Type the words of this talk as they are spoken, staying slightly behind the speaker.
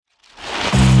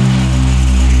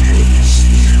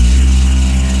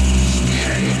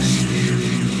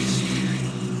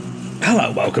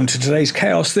Welcome to today's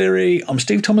Chaos Theory. I'm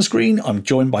Steve Thomas Green. I'm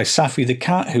joined by Safi the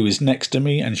cat, who is next to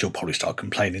me, and she'll probably start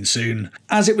complaining soon.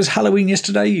 As it was Halloween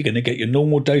yesterday, you're going to get your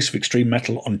normal dose of extreme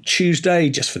metal on Tuesday,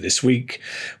 just for this week.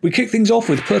 We kick things off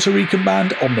with Puerto Rican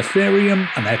band Omniferium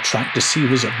and their track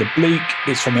Deceivers of the Bleak.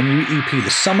 It's from their new EP The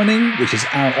Summoning, which is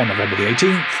out on November the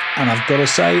 18th. And I've got to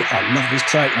say, I love this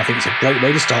track, and I think it's a great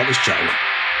way to start this show.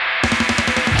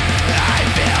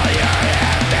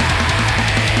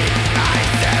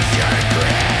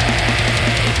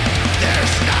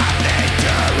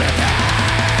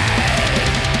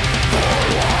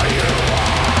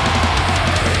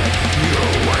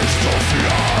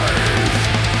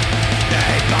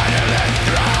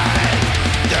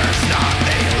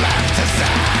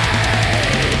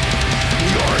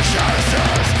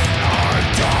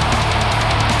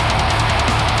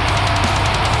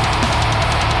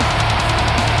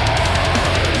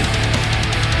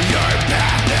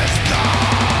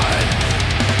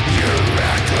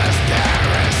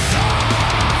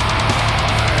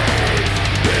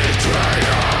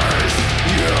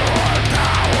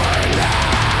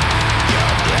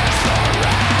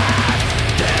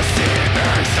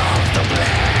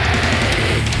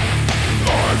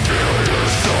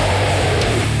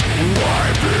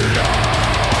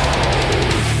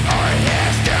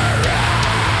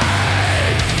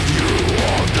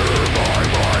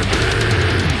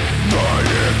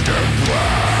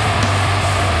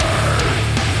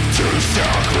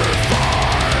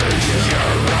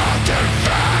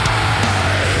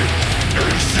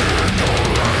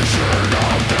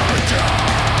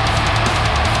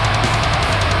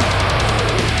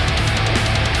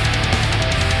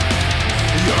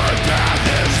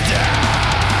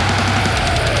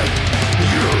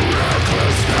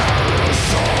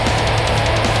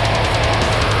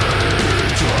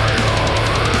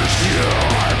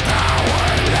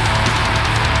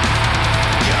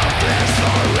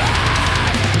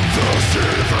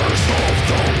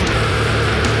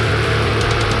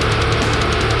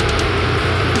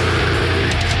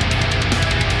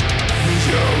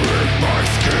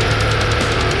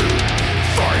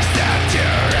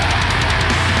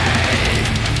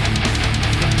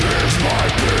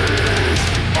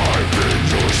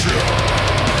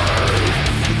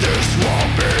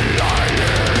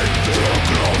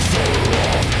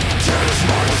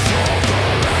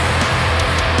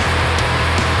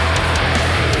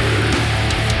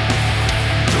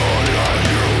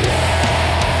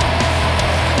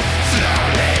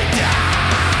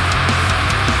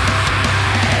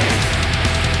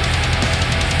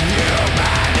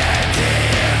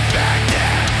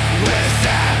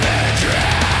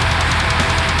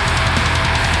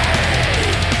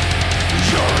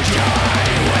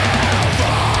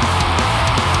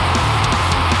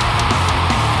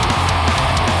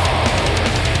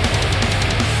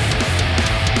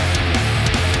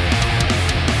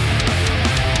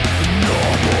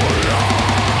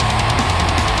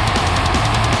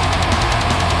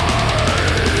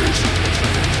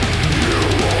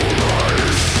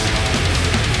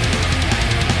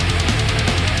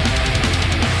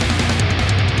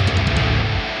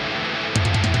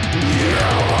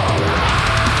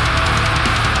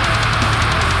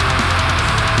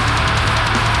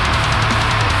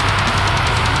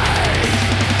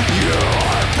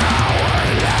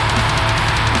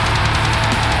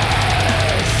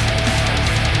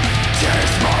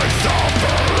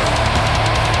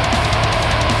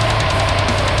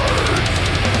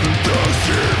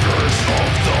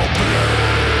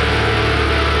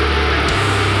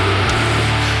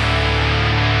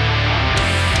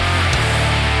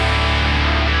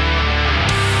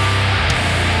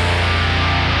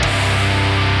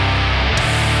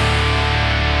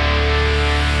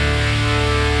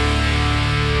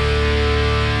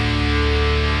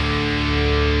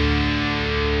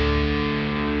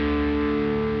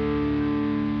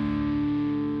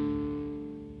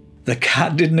 The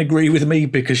cat didn't agree with me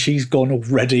because she's gone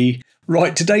already.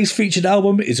 Right, today's featured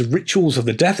album is Rituals of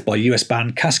the Death by US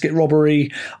band Casket Robbery.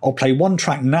 I'll play one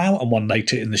track now and one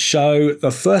later in the show.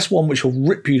 The first one, which will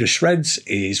rip you to shreds,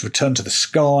 is Return to the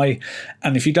Sky.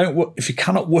 And if you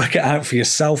cannot work it out for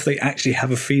yourself, they actually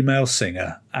have a female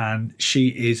singer, and she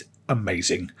is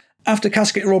amazing. After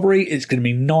Casket Robbery, it's going to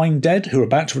be Nine Dead, who are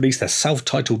about to release their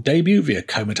self-titled debut via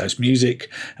Comatose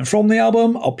Music. And from the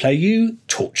album, I'll play you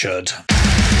Tortured.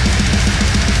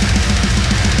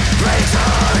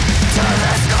 Return to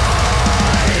the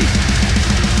sky.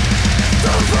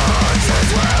 The vultures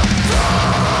will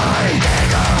fly.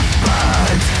 Bigger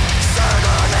birds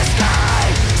circle the sky.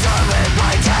 Serving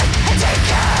blighted and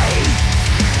decay.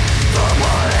 The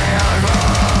warrior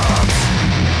robes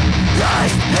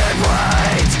lies in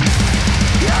wait.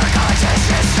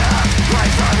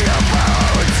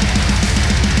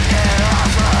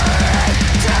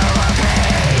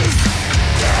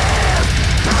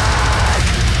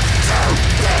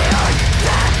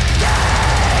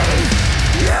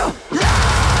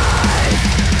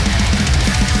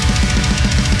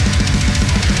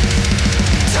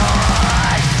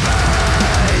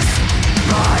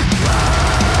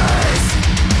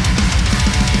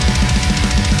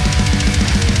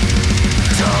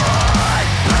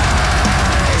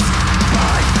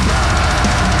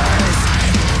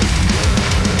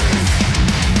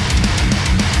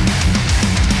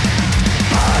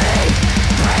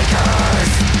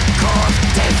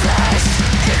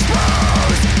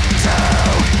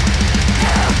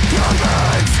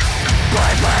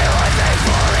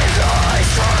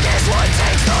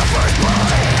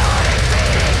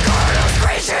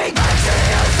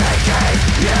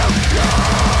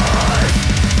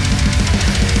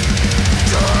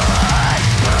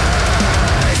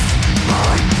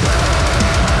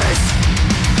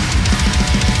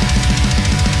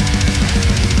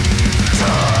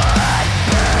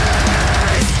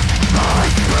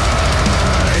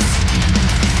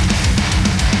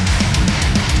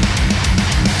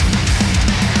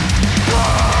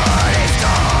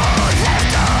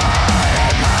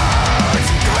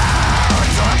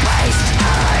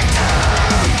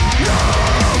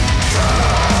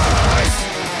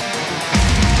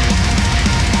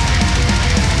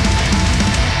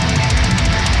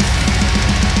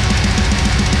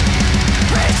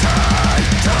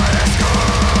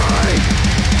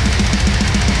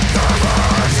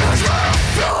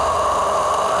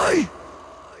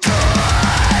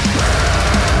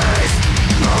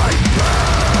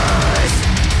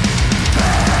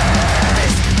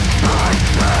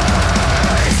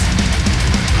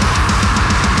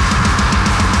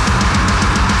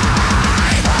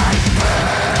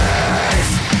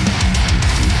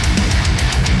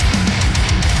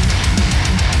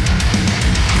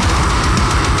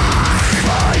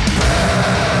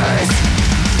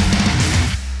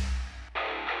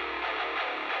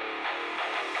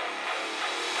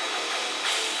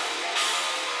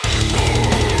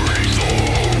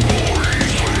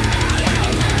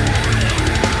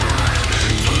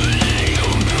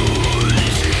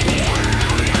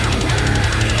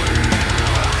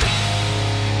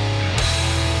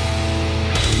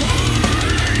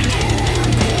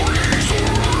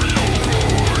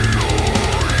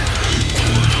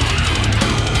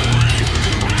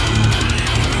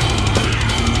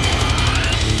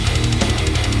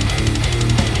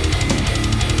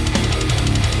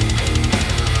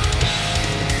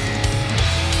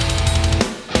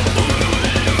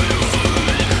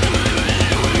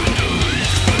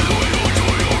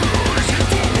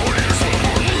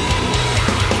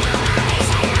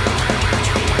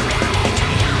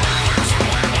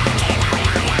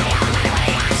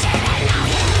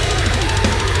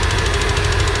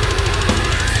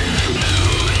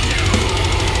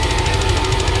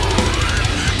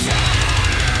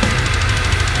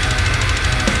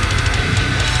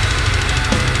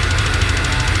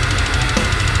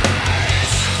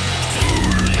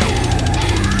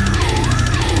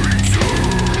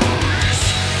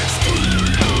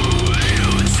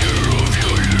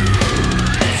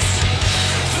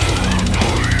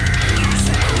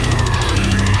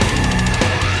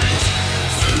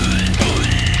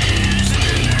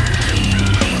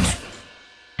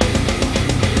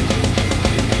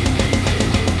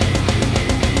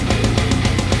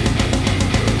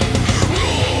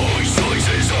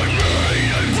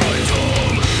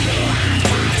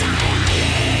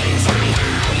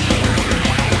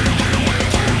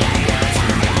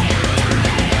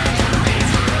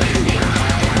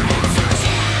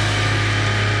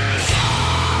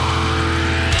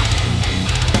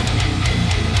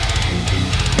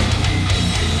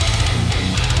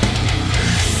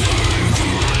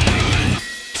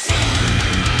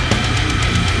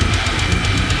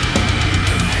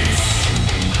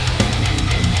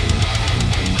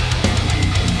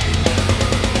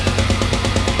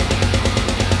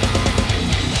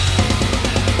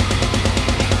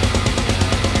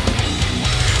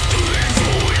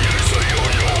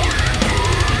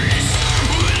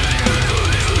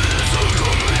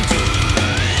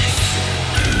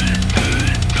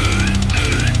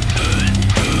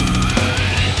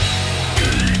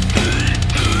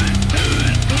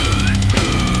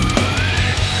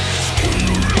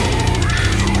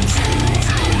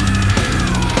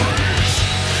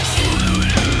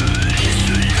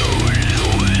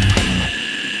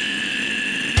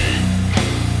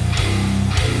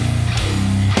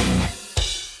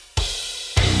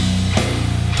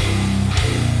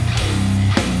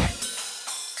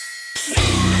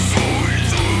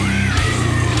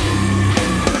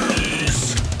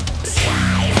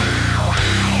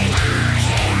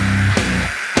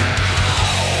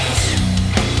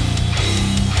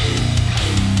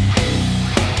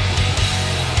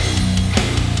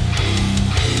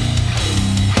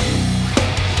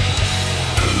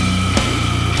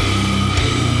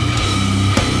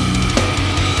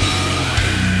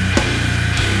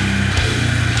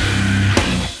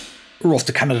 We're off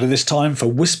to Canada this time for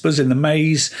Whispers in the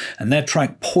Maze, and their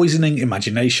track Poisoning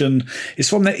Imagination is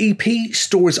from their EP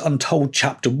Stories Untold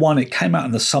Chapter 1. It came out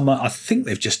in the summer. I think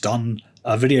they've just done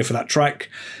a video for that track.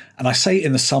 And I say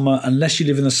in the summer, unless you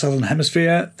live in the Southern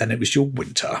Hemisphere, then it was your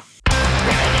winter.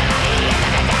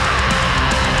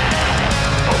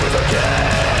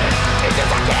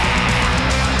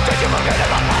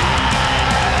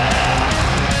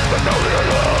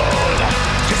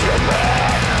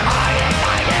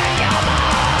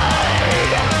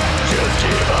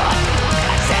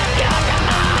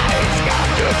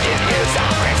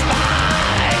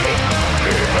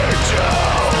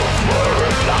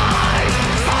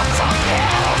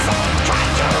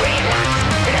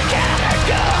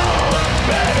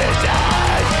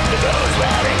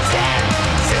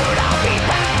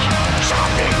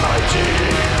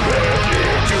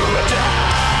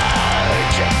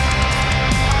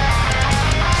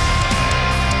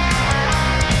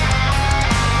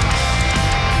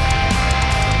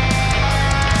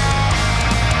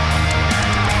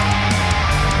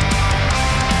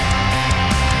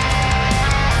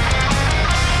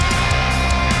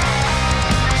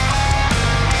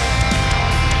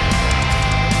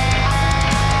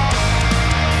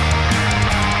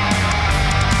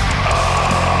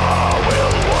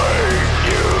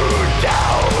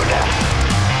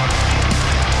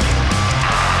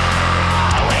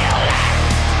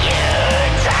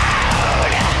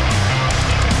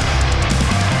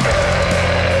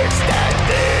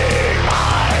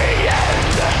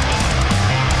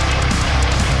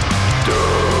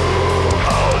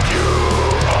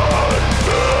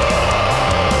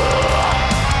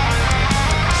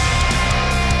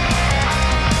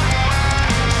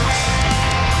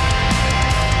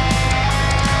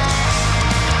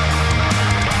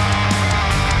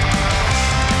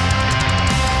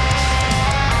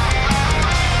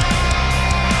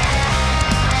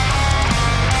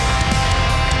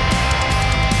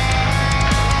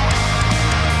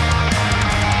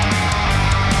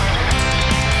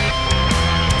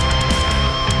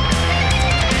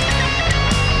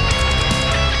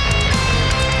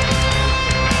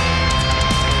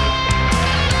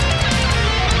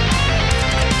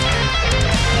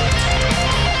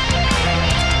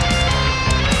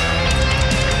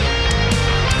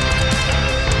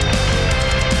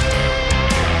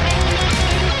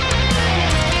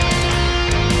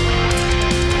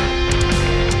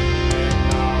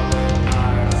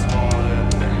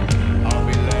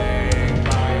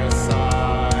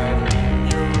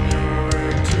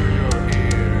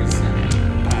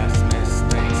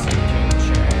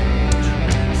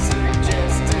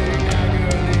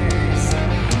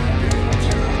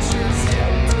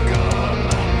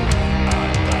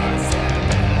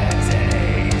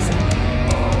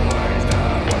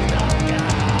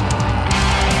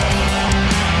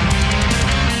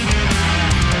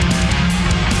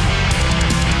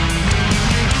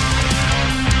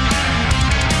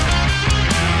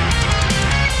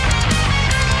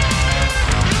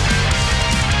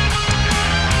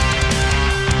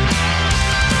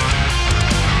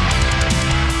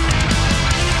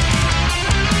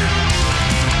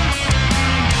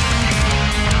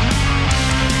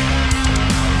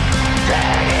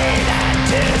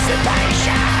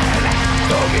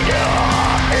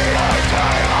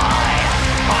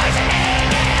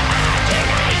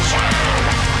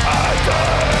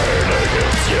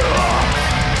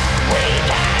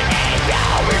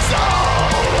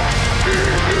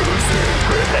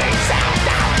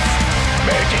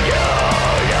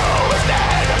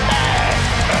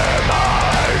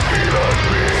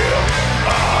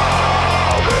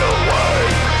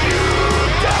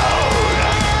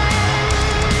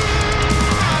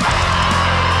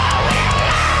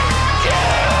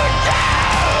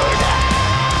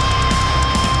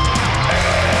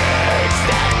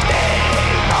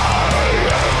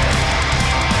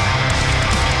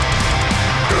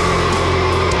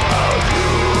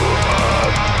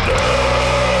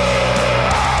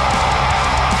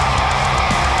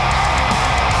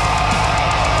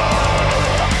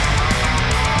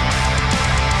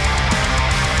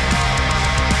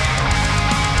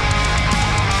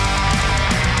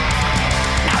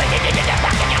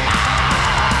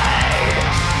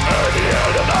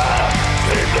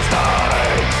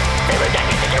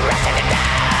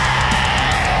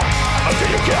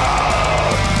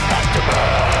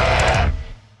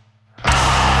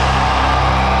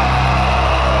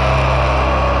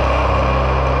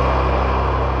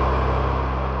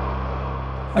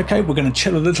 Okay, we're going to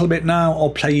chill a little bit now. I'll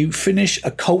play you Finnish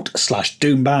occult /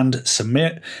 doom band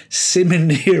Simonero.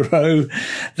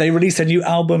 They released a new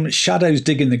album, Shadows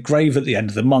Dig in the Grave, at the end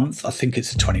of the month. I think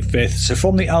it's the 25th. So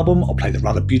from the album, I'll play the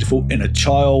rather beautiful Inner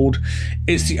Child.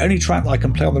 It's the only track that I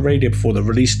can play on the radio before the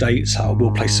release date, so I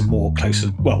will play some more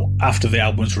after the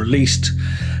album's released.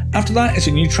 After that is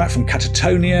a new track from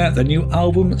Catatonia. The new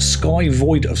album, Sky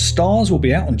Void of Stars, will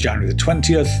be out on January the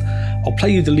 20th. I'll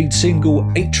play you the lead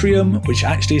single, Atrium, which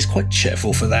actually is quite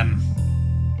cheerful for them.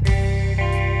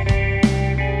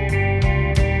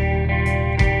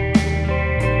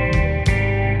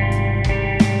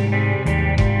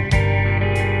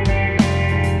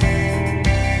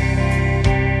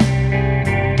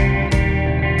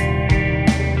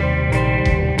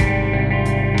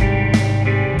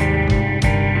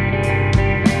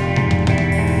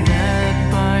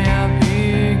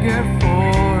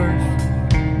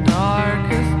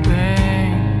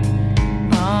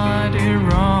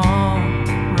 Wrong.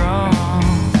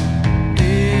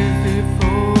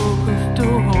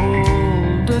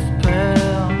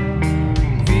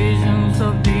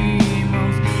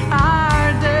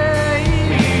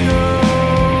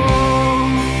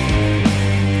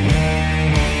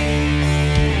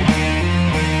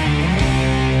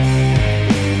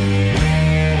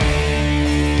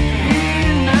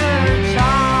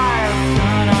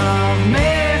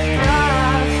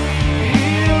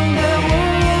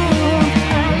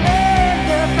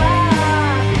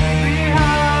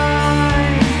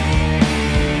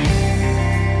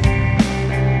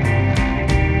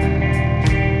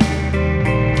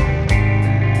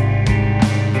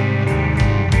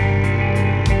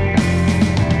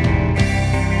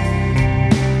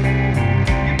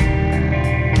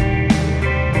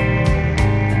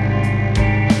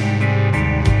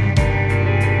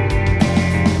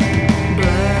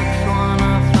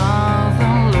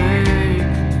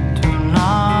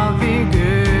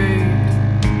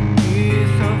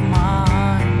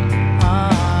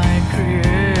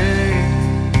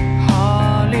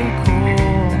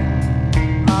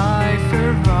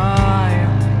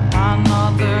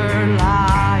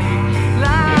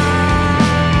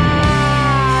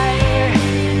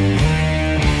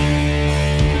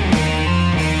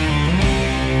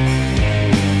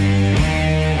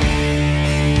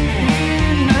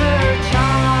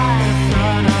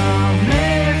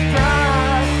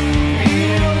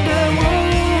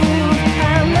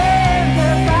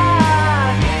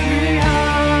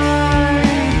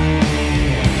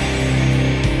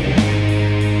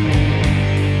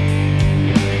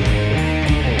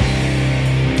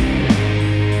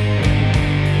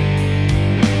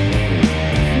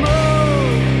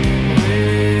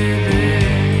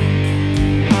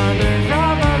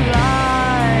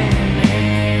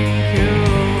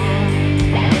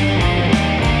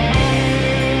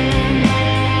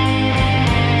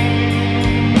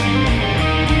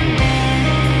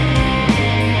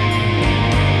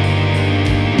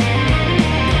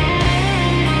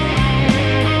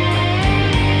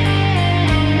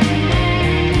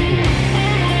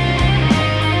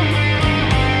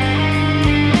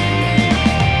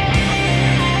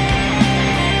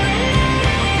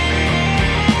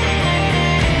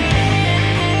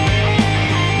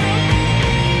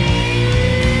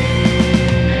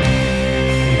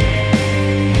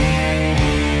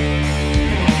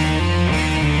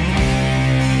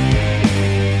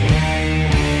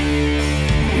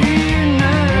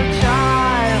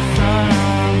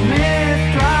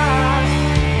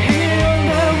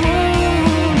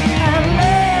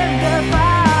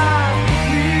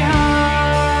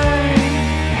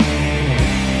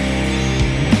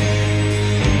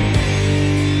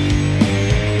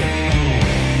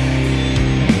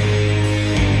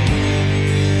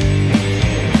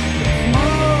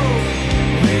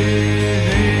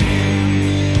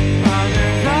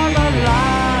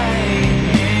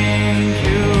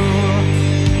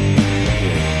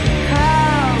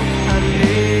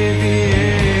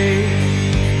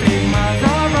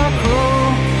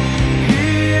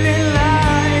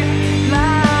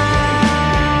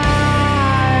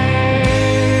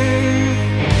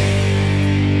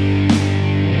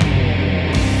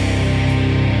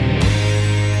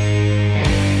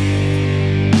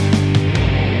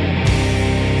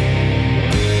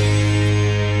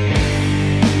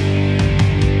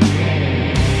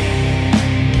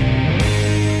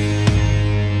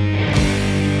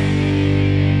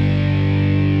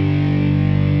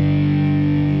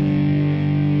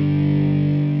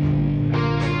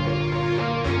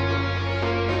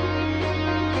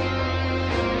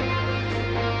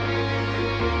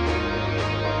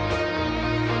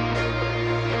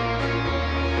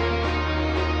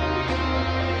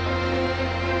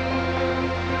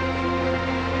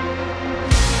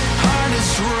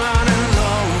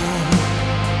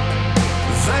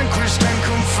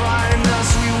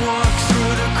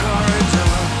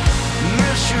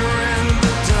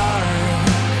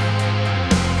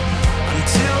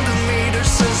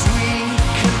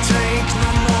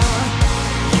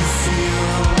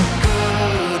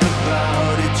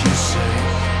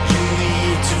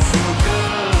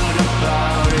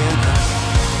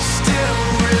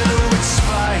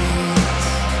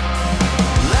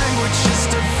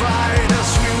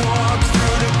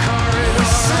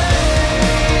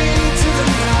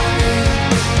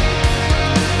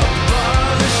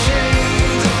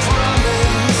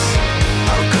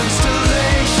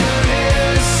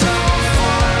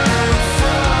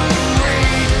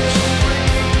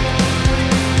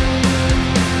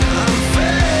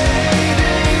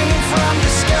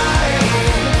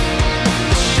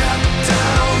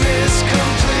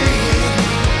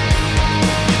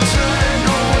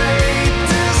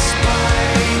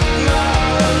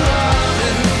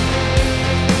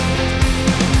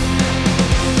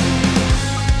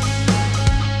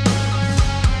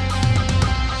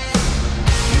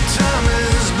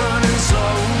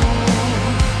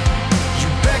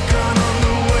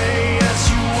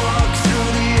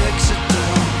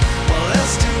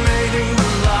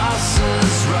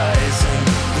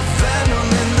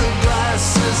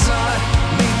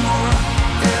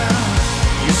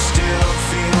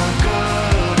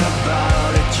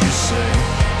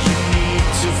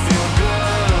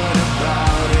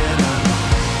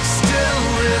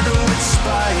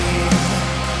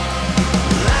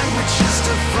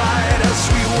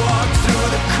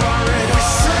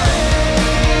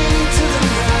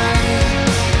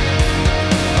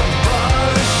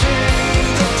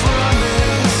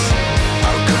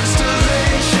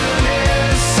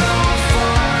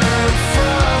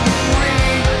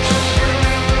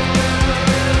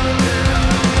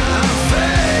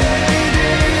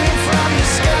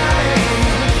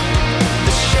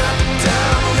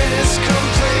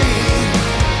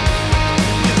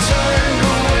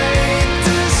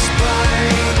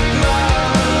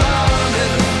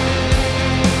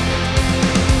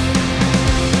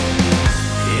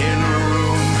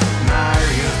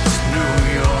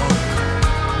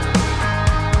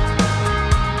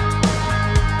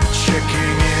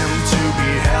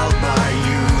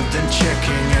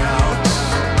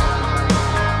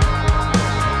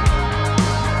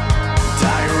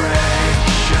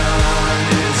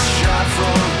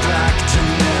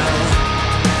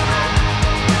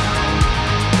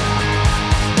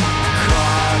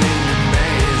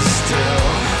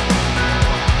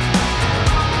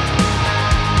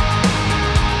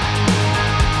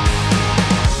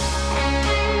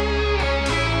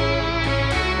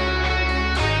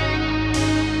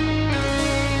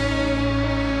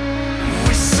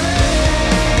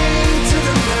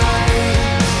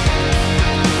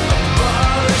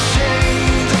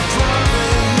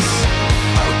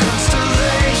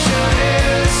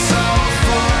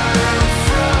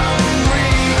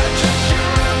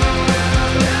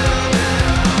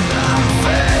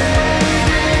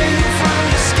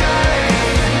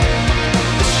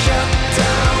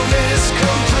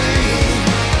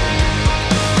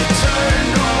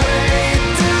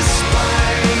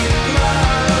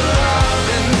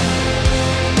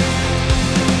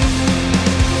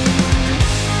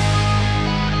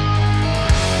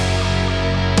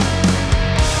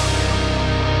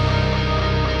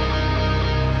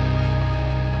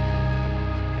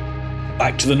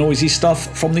 Back to the noisy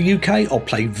stuff from the UK, I'll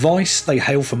play Vice. They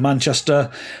hail from Manchester.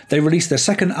 They released their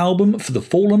second album, For the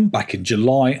Fallen, back in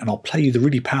July, and I'll play you the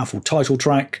really powerful title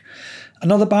track.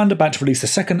 Another band about to release their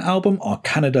second album are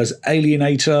Canada's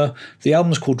Alienator. The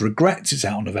album's called Regrets. It's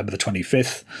out on November the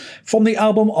 25th. From the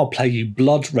album, I'll play you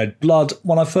Blood, Red Blood.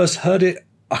 When I first heard it,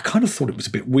 I kind of thought it was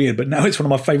a bit weird, but now it's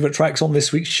one of my favourite tracks on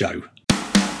this week's show.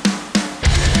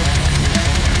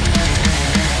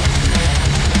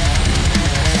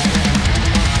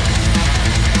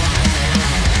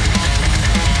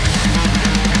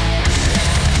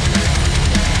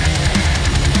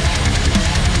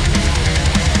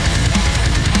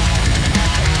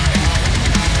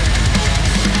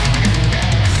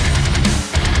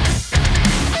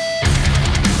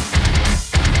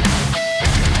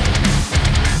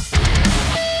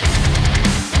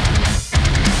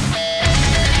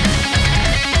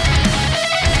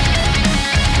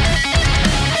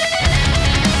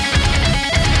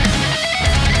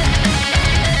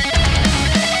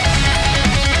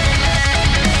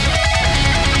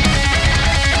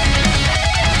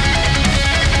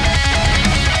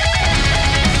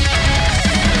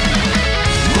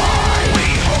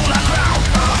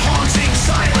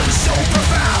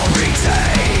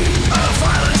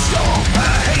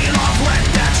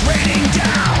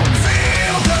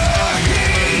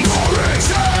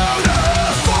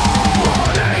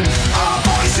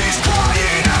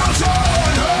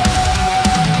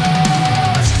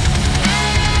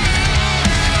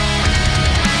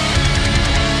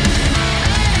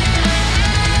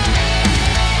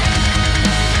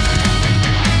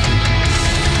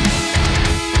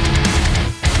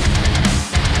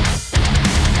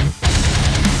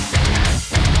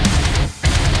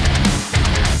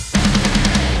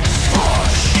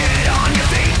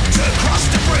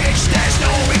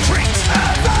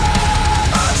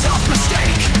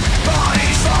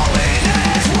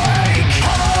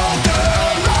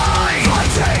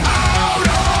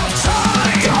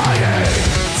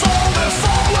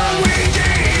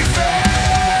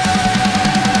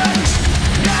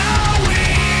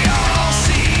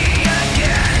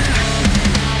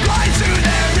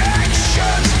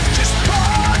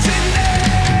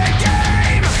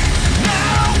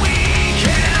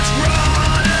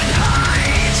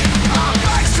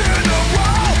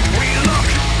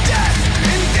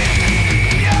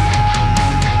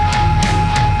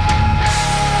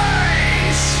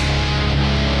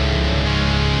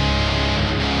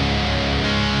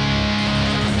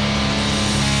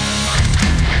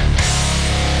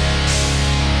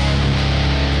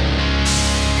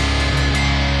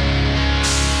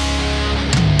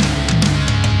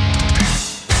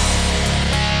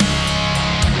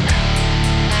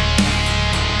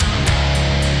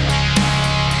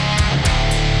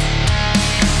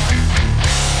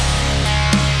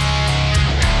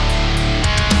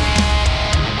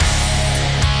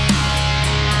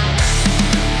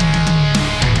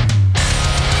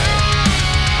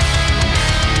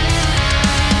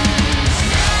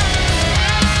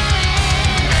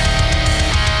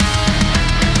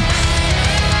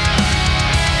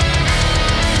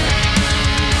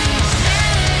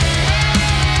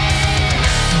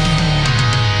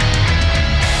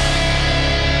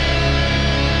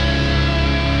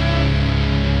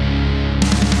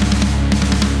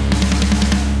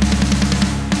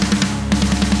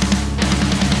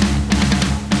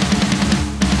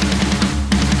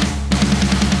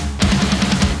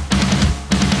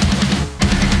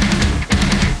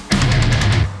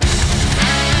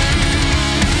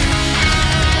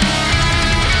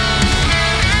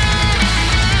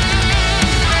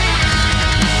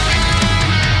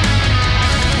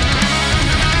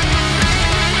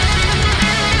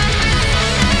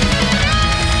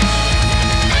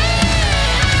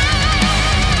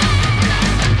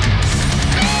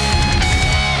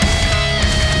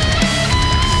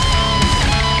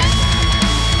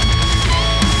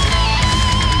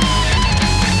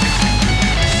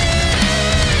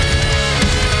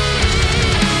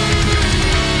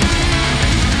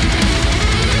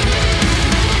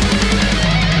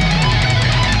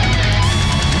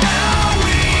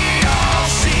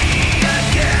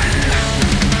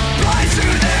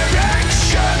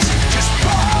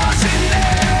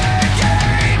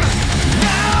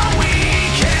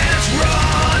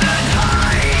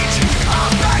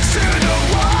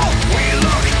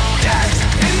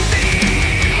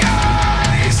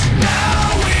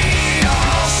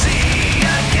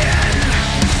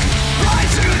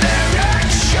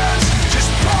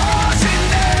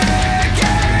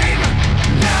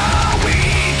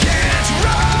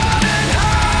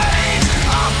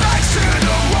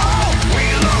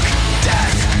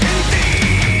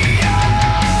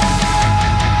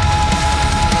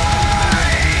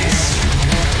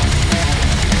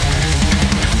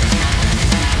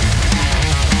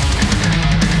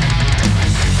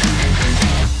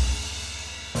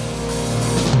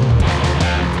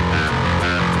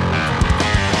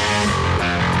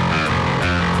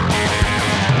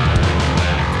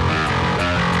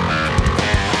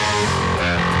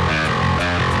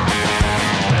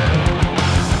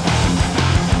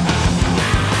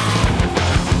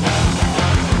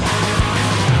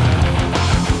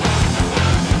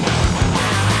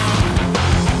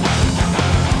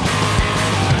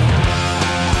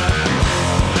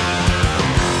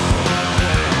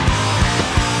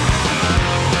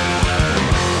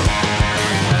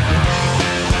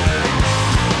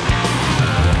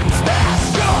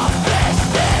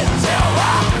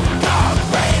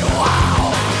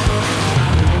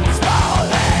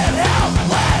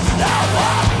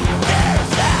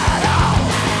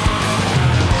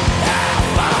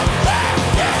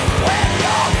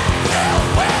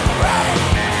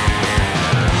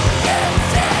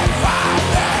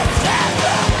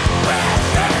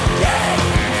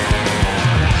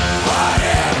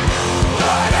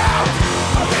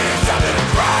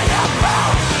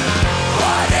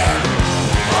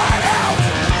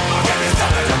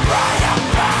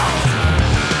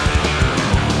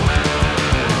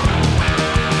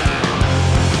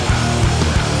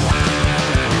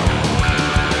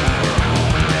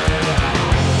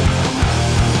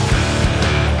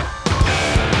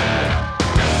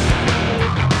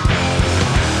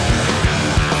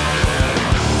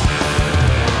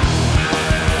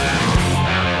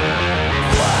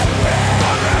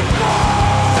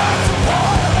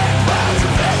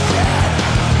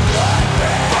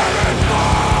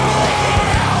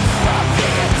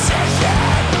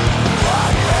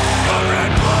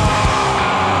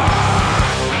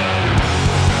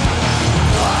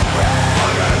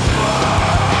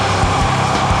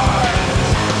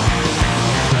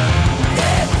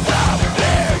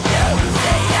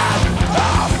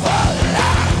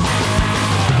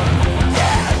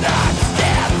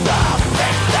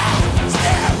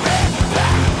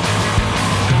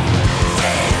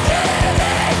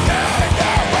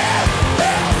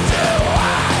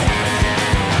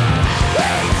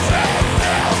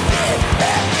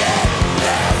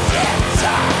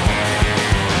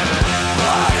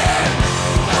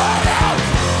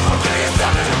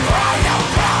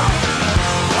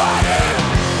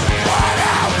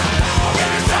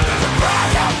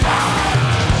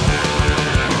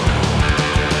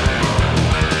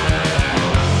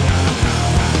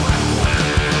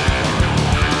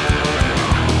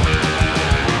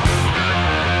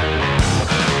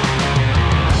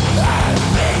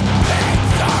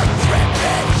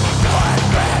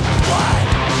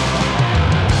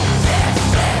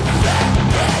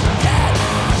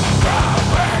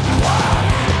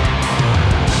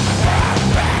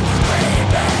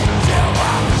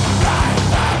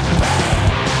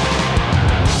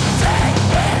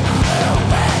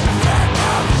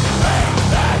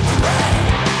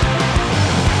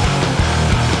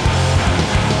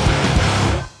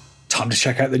 to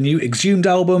check out the new Exhumed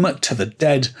album, To the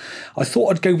Dead, I thought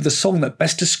I'd go with the song that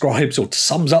best describes or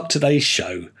sums up today's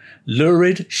show: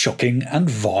 lurid, shocking and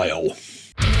vile.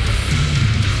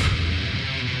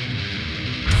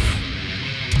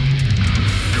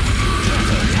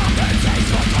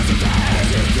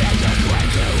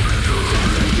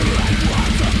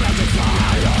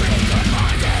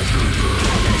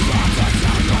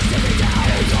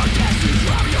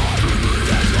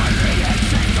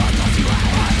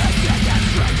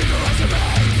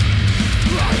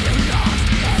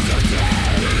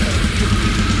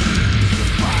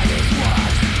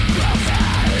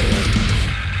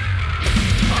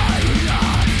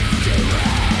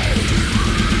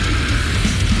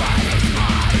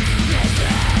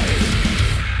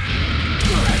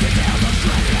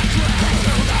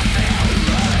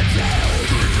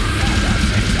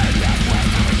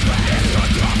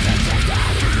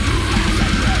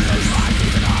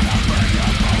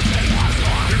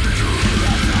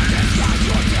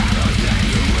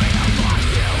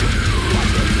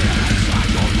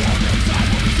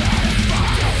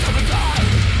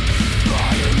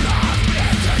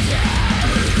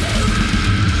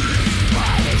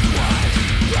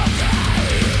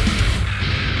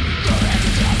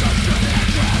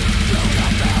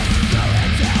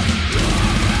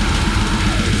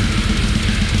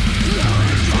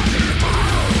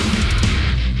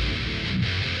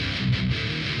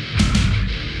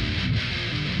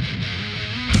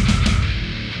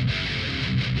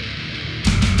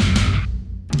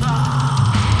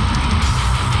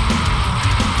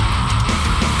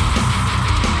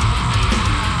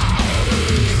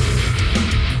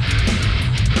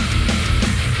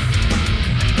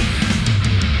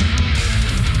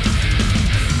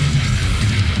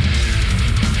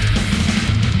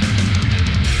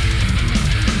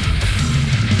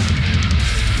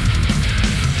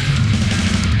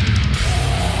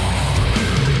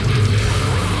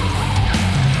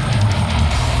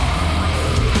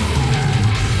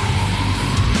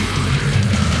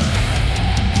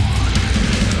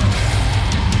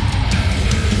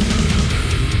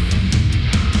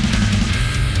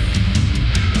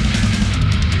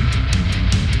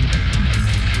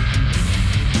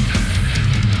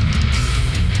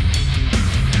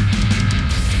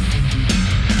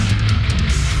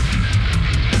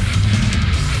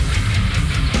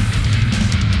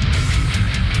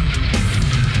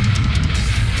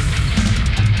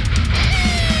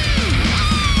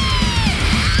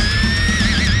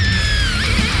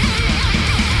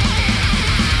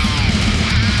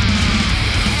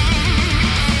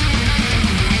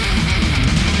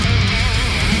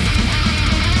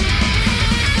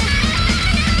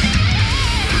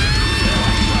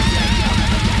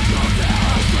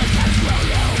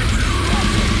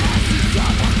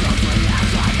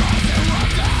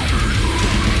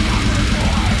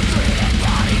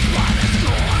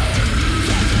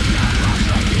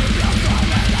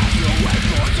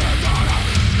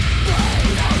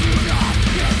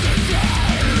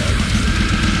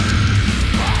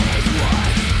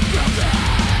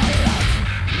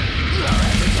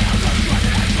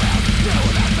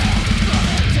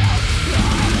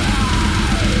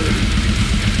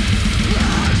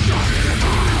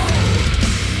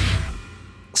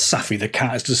 Safi the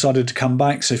cat has decided to come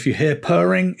back, so if you hear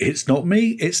purring, it's not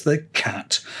me, it's the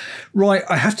cat. Right,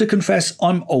 I have to confess,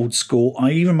 I'm old school.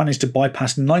 I even managed to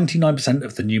bypass 99%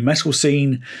 of the new metal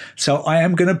scene, so I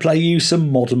am going to play you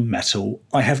some modern metal.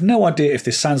 I have no idea if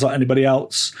this sounds like anybody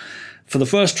else. For the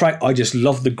first track, I just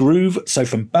love the groove. So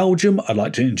from Belgium, I'd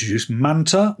like to introduce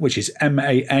Mantah, which is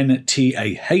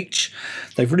Mantah.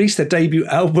 They've released their debut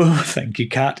album, thank you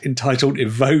Kat, entitled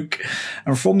Evoke.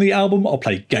 And from the album, I'll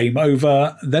play Game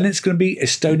Over. Then it's going to be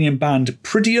Estonian band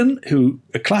Prydian, who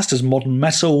are classed as modern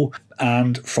metal.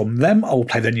 And from them, I'll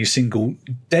play their new single,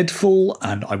 Deadfall.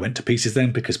 And I went to pieces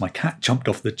then because my cat jumped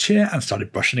off the chair and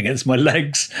started brushing against my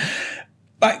legs.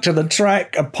 Back to the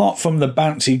track, apart from the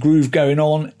bouncy groove going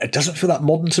on, it doesn't feel that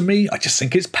modern to me, I just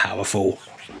think it's powerful.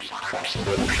 It's not that I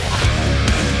can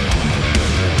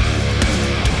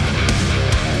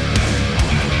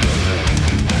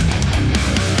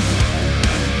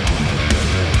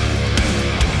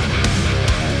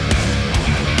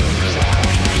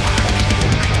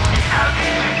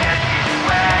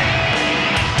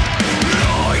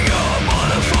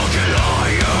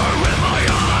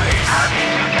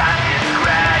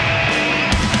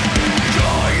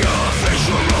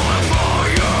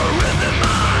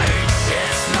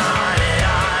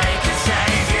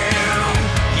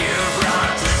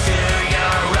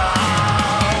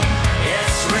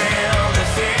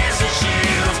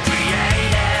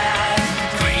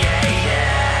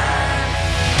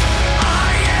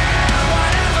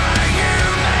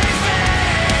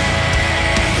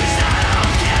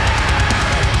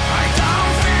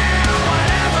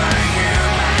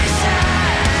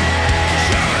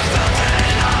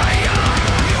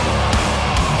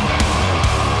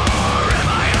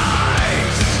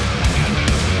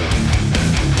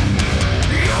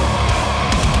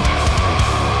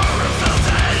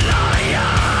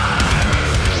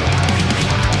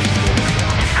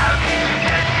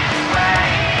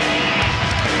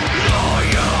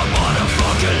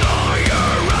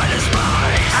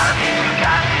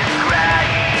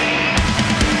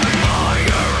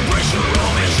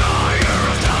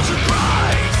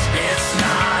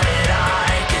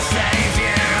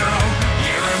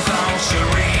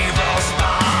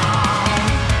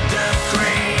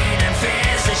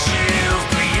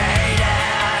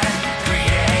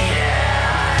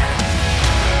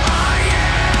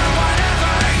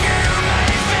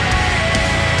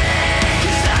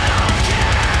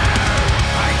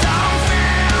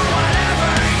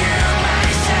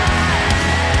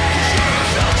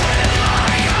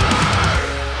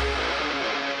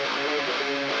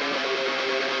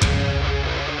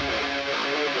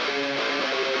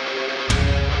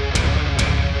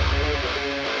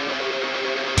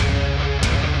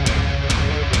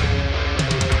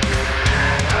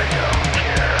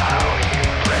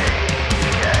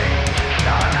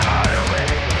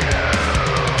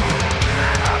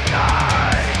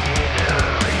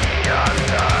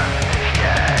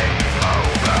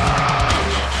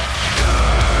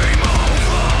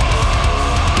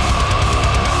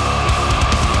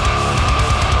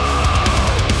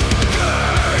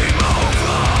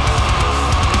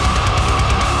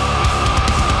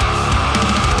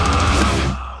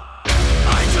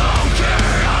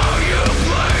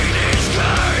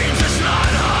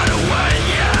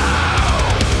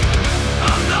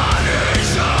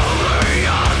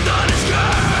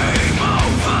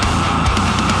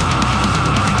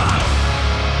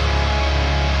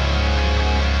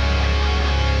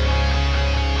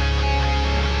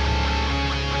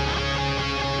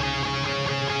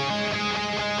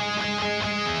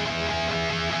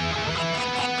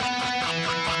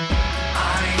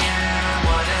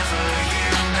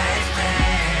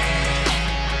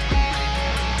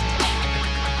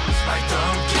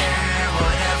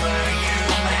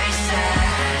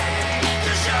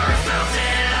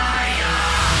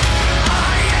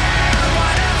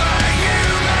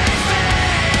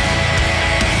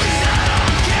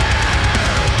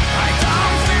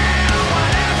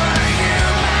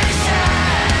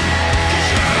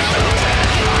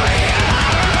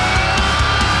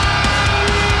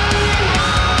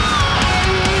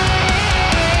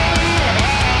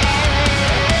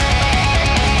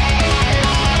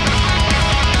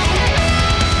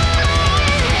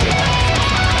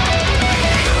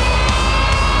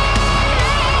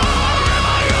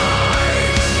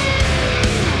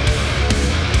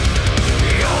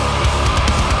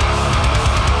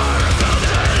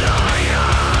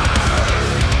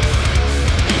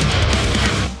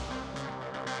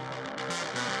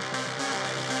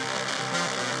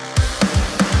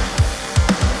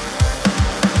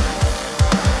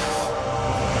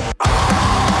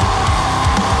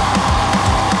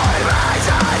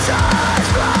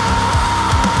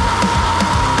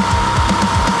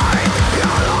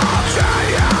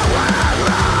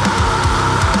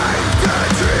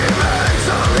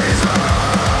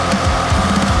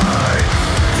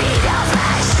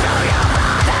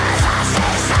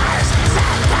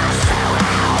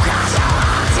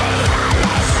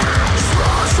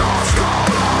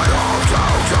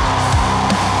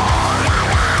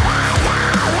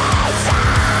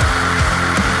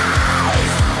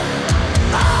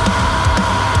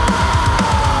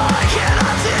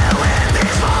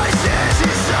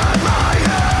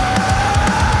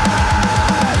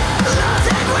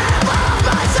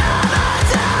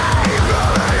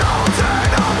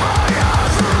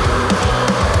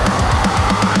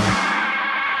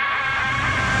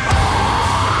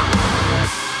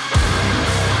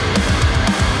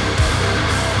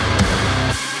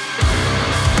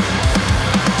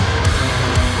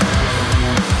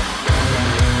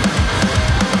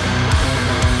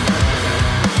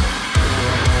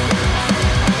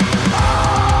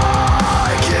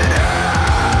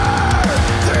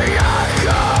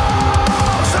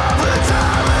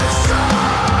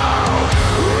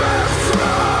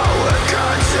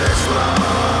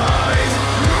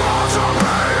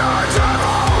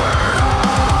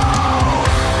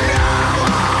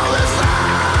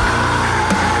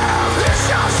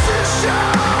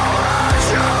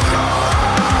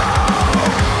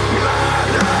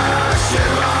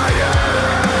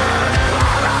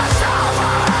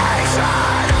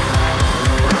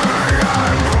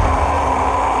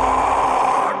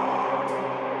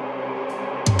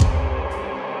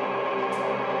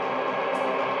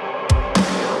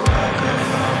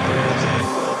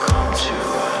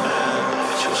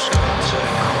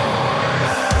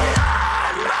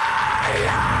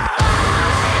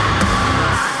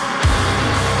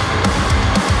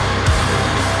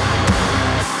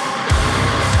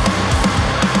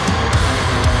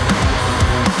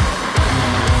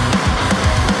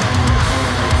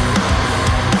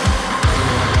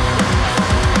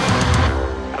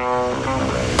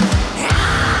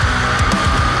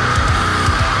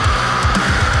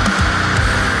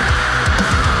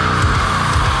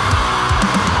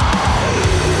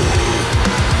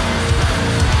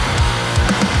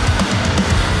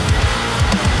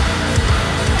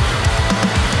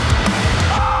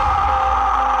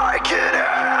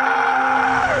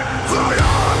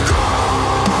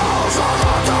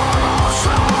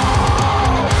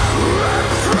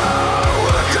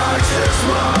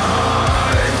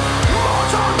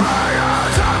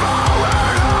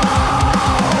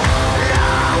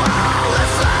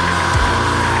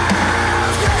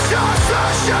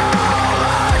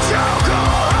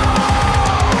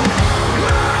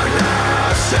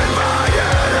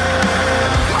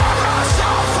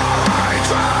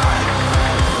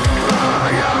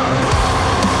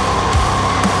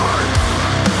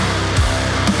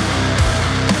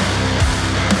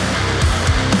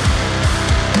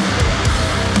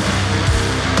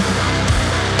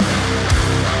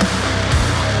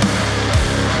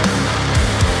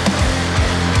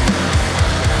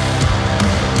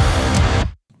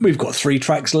We've got 3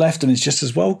 tracks left, and it's just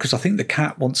as well because I think the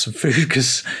cat wants some food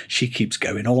because she keeps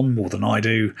going on more than I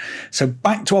do. So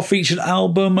back to our featured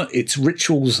album. It's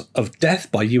Rituals of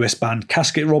Death by US band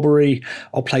Casket Robbery.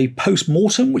 I'll play Post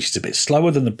Mortem, which is a bit slower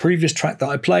than the previous track that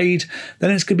I played. Then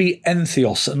it's going to be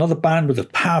Entheos, another band with a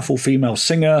powerful female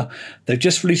singer. They've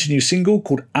just released a new single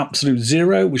called Absolute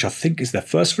Zero, which I think is their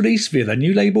first release via their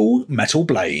new label, Metal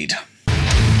Blade.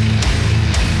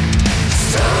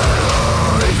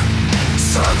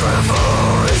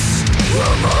 Sacrifice,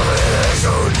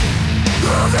 abomination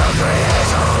of the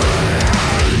creation.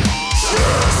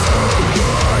 Just a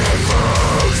burning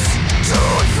folks,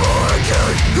 don't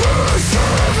forget your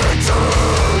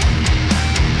servitude.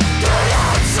 They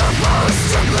aren't supposed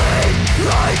to be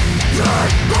like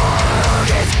that bug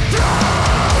is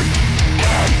thrown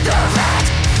in the vat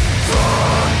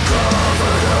for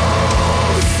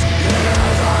governors. Hear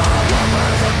the hum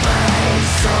of the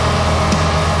bass song.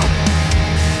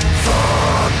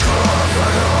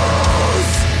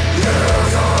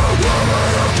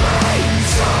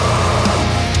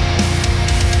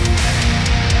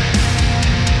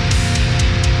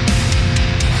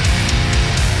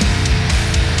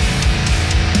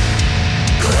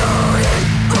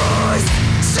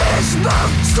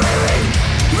 Smoke screaming,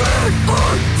 red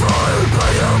on fire by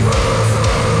the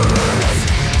roots.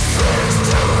 Six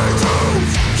to a doom,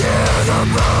 hear the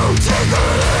boom, take a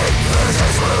leap,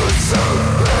 possess roots, so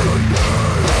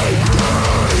make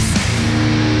noise.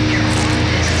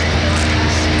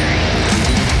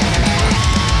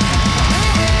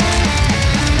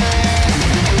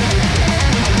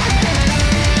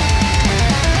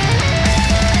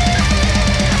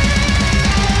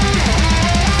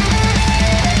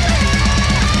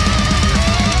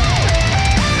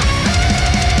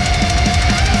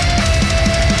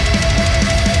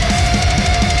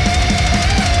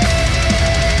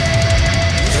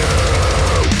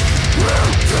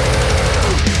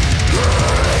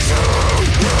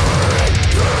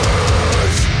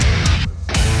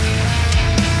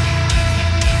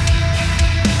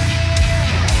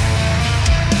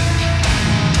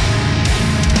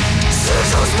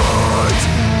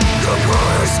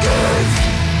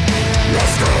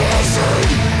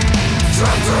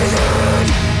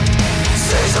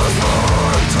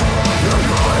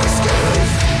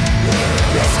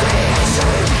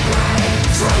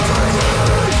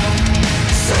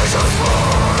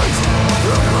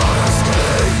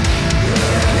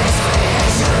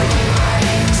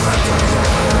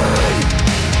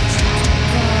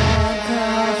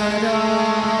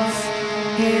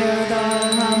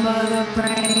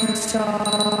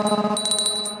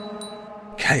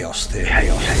 Chaos Theory.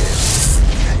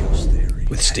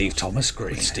 With Steve Thomas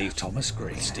Green.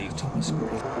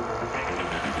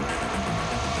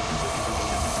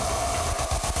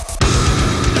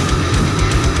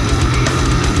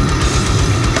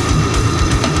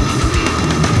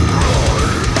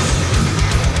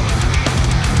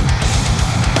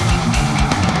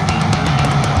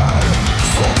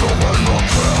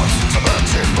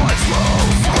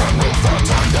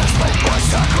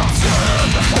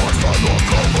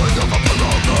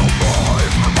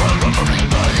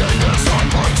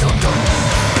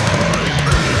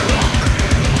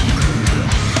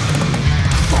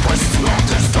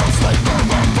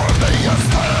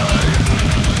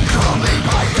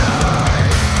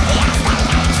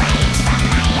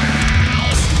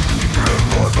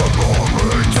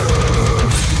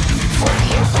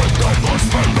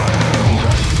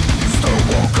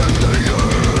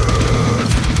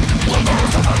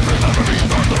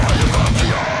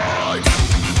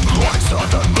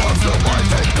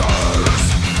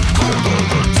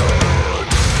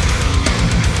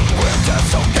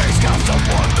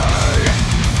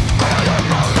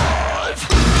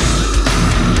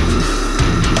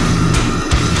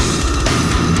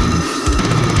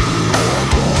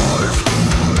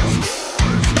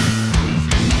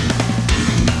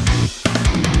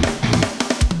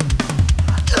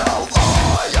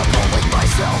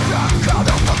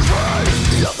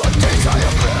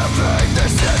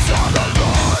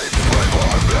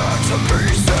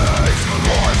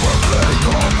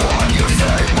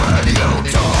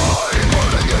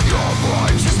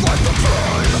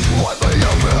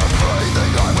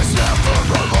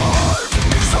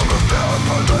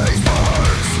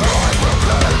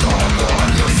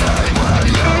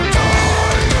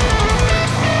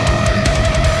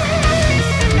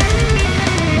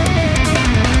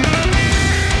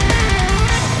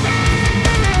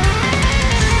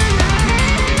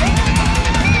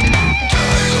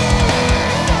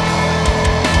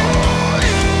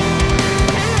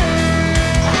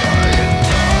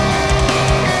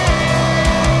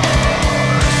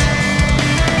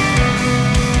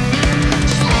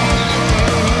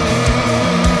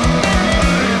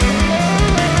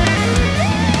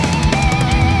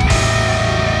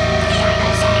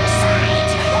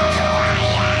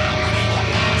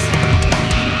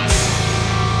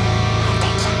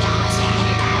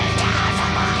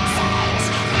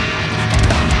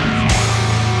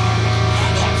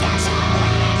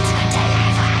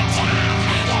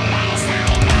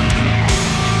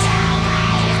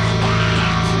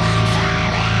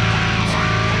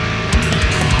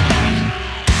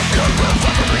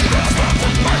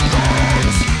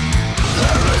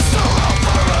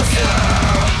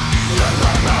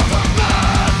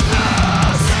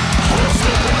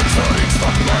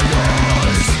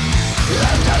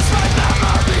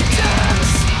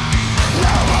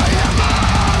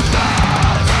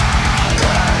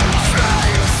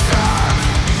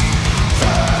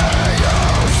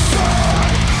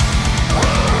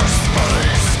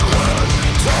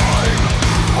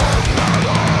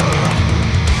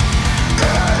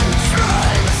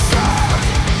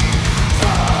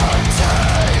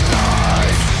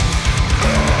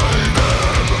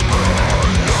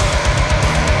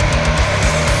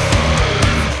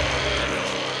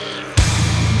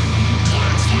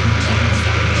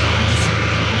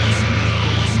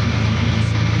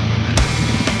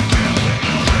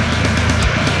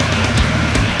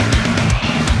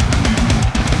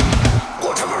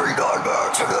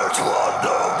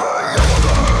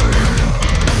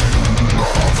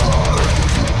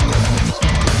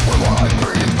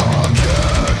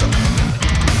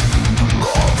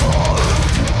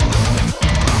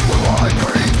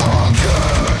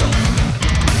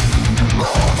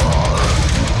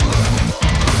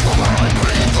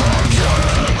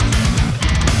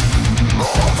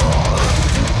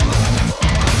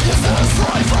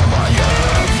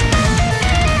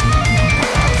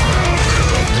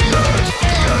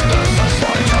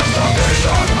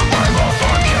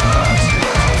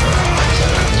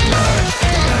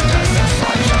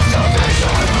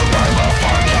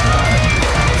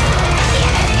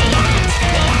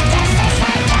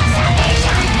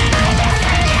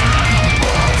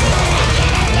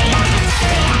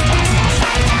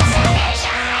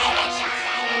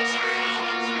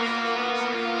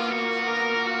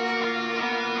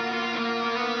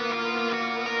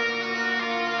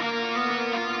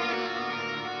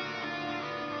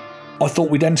 I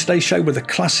thought we'd end today's show with a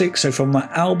classic, so from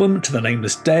that album To the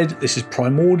Nameless Dead, this is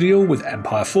Primordial with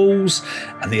Empire Falls,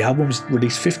 and the album was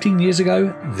released 15 years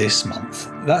ago this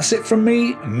month. That's it from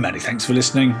me, many thanks for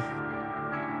listening.